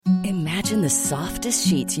Imagine the softest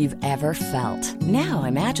sheets you've ever felt. Now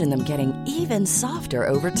imagine them getting even softer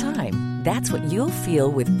over time. That's what you'll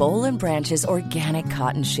feel with Boll & Branch's organic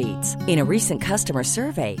cotton sheets. In a recent customer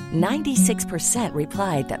survey, 96%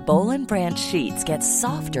 replied that Boll & Branch sheets get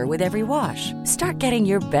softer with every wash. Start getting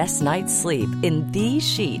your best night's sleep in these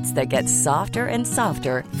sheets that get softer and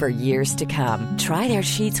softer for years to come. Try their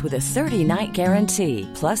sheets with a 30-night guarantee.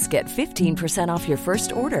 Plus, get 15% off your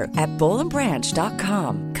first order at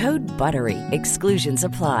bollandbranch.com. Code BUTTERY. Exclusions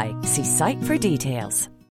apply. See site for details.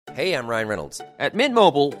 Hey, I'm Ryan Reynolds. At Mint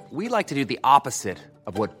Mobile, we like to do the opposite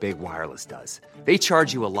of what Big Wireless does. They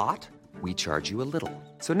charge you a lot, we charge you a little.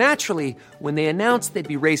 So naturally, when they announced they'd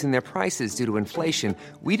be raising their prices due to inflation,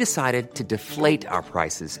 we decided to deflate our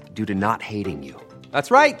prices due to not hating you.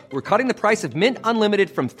 That's right. We're cutting the price of Mint Unlimited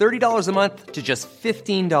from $30 a month to just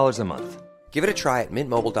 $15 a month. Give it a try at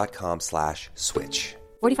mintmobile.com/switch.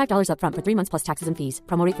 $45 up front for 3 months plus taxes and fees.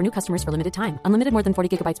 Promo rate for new customers for limited time. Unlimited more than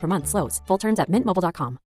 40 gigabytes per month. Slows full terms at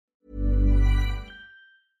mintmobile.com.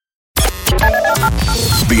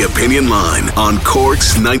 The Opinion Line on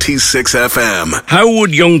Cork's 96 FM. How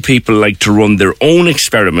would young people like to run their own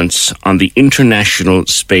experiments on the International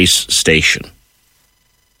Space Station?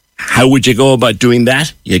 How would you go about doing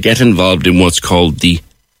that? You get involved in what's called the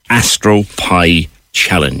AstroPi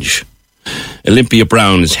Challenge. Olympia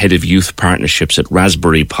Brown is head of youth partnerships at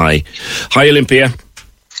Raspberry Pi. Hi, Olympia.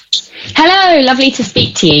 Hello, lovely to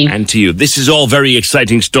speak to you. And to you. This is all very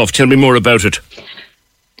exciting stuff. Tell me more about it.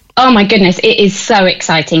 Oh my goodness, it is so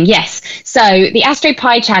exciting. Yes. So the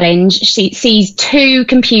AstroPi Challenge sees two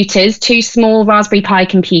small Raspberry Pi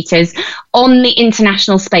computers on the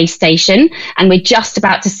International Space Station. And we're just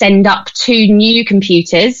about to send up 2 new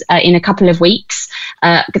computers in a couple of weeks.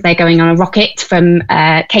 They're going on a rocket from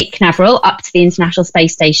Cape Canaveral up to the International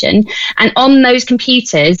Space Station. And on those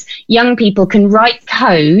computers, young people can write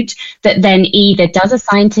code that then either does a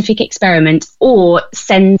scientific experiment or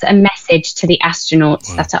sends a message to the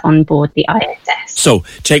astronauts that are on board the ISS. So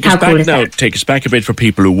take us back now. Take us back a bit for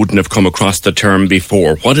people who wouldn't have come across the term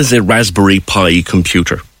before. What is a Raspberry Pi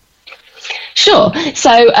computer? Sure. So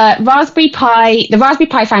the Raspberry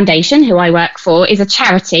Pi Foundation, who I work for, is a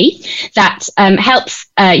charity that helps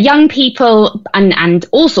young people and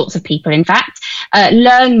all sorts of people, in fact,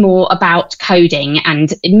 learn more about coding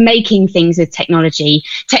and making things with technology.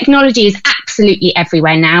 Technology is absolutely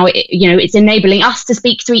everywhere now. It's enabling us to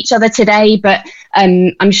speak to each other today, but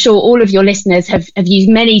I'm sure all of your listeners have used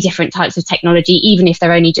many different types of technology, even if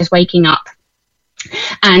they're only just waking up.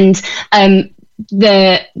 And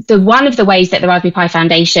the one of the ways that the Raspberry Pi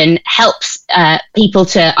Foundation helps people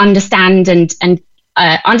to understand and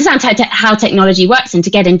understand how technology works and to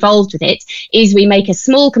get involved with it is we make a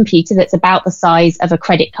small computer that's about the size of a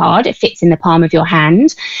credit card. It fits in the palm of your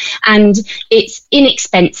hand, and it's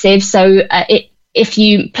inexpensive. So if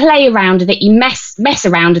you play around with it, you mess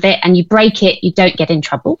around with it, and you break it, you don't get in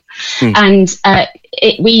trouble. And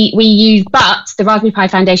the Raspberry Pi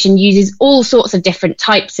Foundation uses all sorts of different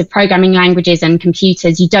types of programming languages and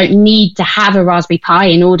computers. You don't need to have a Raspberry Pi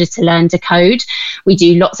in order to learn to code. We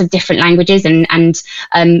do lots of different languages, and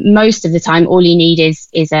most of the time, all you need is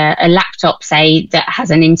a laptop, say, that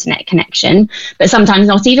has an internet connection, but sometimes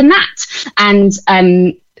not even that. And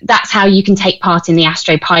that's how you can take part in the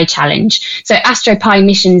AstroPi Challenge. So AstroPi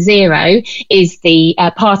Mission Zero is the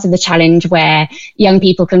part of the challenge where young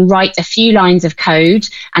people can write a few lines of code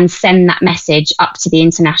and send that message up to the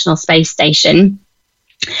International Space Station.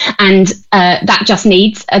 And that just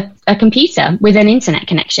needs a computer with an internet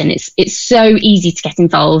connection. It's so easy to get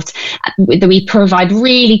involved. We provide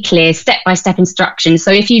really clear step-by-step instructions.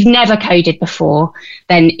 So if you've never coded before,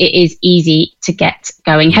 then it is easy to get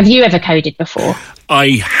going. Have you ever coded before?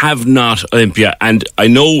 I have not, Olympia, and I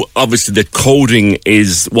know obviously that coding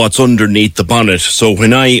is what's underneath the bonnet. So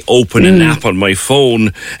when I open an app on my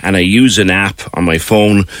phone and I use an app on my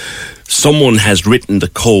phone, someone has written the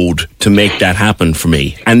code to make that happen for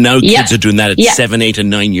me. And now kids are doing that at 7, 8 and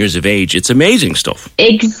 9 years of age. It's amazing stuff.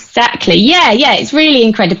 Exactly. Yeah, it's really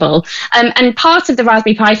incredible. And part of the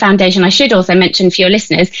Raspberry Pi Foundation, I should also mention for your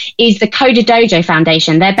listeners, is the Coder Dojo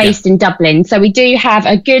Foundation. They're based in Dublin. So we do have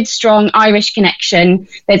a good, strong Irish connection.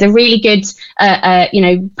 There's a really good,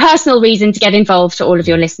 personal reason to get involved for all of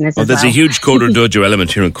your listeners as there's a huge Coder Dojo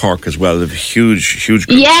element here in Cork as well. A huge group.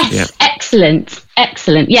 Yes, excellent.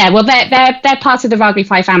 Yeah, well, they're part of the Raspberry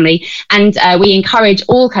Pi family, and we encourage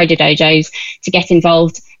all Coder Dojos to get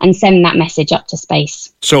involved and send that message up to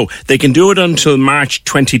space. So they can do it until March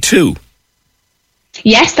 22.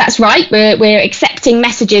 Yes, that's right. We're accepting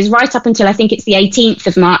messages right up until I think it's the 18th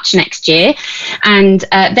of March next year. And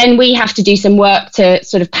then we have to do some work to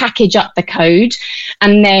sort of package up the code.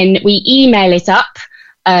 And then we email it up.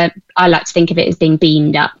 I like to think of it as being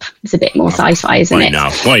beamed up. It's a bit more sci-fi, isn't it?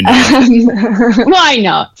 Why not? Why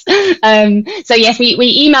not? So yes, we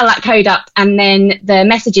email that code up and then the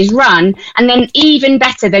messages run. And then even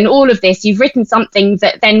better than all of this, you've written something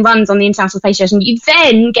that then runs on the International Space Station. You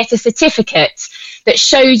then get a certificate that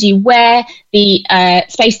shows you where the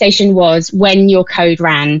space station was when your code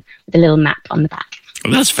ran, with a little map on the back.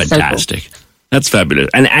 Well, that's fantastic. So cool. That's fabulous.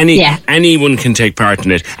 And anyone can take part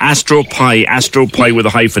in it. AstroPi with a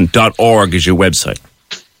hyphen.org is your website.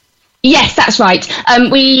 Yes, that's right.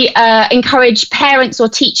 We encourage parents or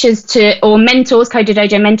teachers or mentors,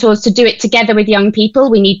 Cododojo mentors, to do it together with young people.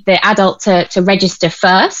 We need the adult to register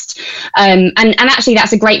first. And actually,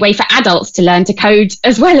 that's a great way for adults to learn to code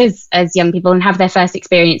as well as young people and have their first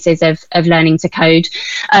experiences of learning to code.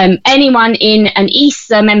 Anyone in an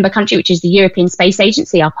ESA member country, which is the European Space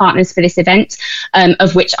Agency, are partners for this event,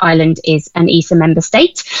 of which Ireland is an ESA member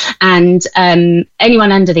state. And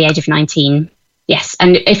anyone under the age of 19. Yes,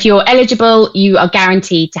 and if you're eligible, you are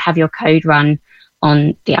guaranteed to have your code run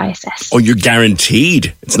on the ISS. Oh, you're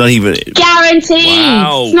guaranteed? It's not even... Guaranteed!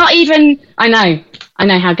 Wow. It's not even... I know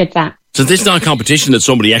how good that. So this is not a competition that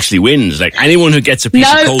somebody actually wins? Like, anyone who gets a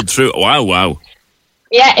piece of code through... Wow.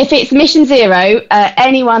 Yeah, if it's Mission Zero,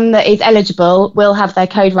 anyone that is eligible will have their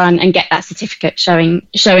code run and get that certificate showing.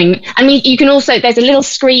 I mean, you can also, there's a little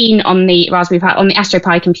screen on the Raspberry Pi, on the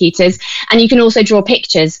AstroPi computers, and you can also draw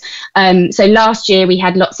pictures. So last year we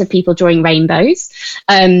had lots of people drawing rainbows,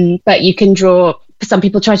 but you can draw. Some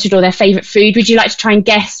people try to draw their favourite food. Would you like to try and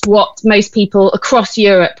guess what most people across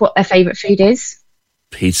Europe, what their favourite food is?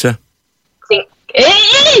 Pizza.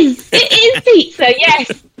 It is pizza,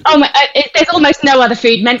 yes. Oh my! There's almost no other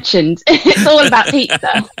food mentioned. It's all about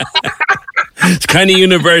pizza. It's kind of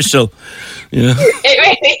universal. Yeah.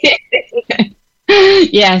 It really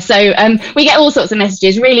is. Yeah, so we get all sorts of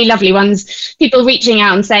messages, really lovely ones. People reaching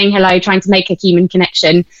out and saying hello, trying to make a human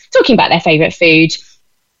connection, talking about their favourite food.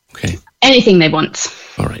 Okay. Anything they want.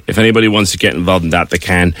 All right. If anybody wants to get involved in that, they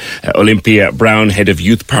can. Olympia Brown, Head of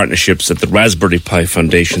Youth Partnerships at the Raspberry Pi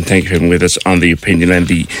Foundation. Thank you for being with us on The Opinion. And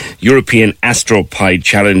the European AstroPi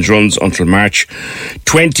Challenge runs until March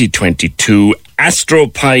 2022.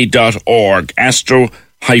 AstroPi.org.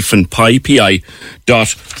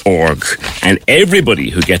 Pi.org. And everybody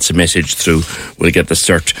who gets a message through will get the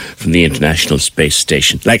cert from the International Space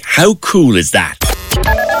Station. Like, how cool is that?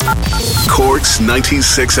 Cork's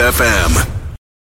 96 FM.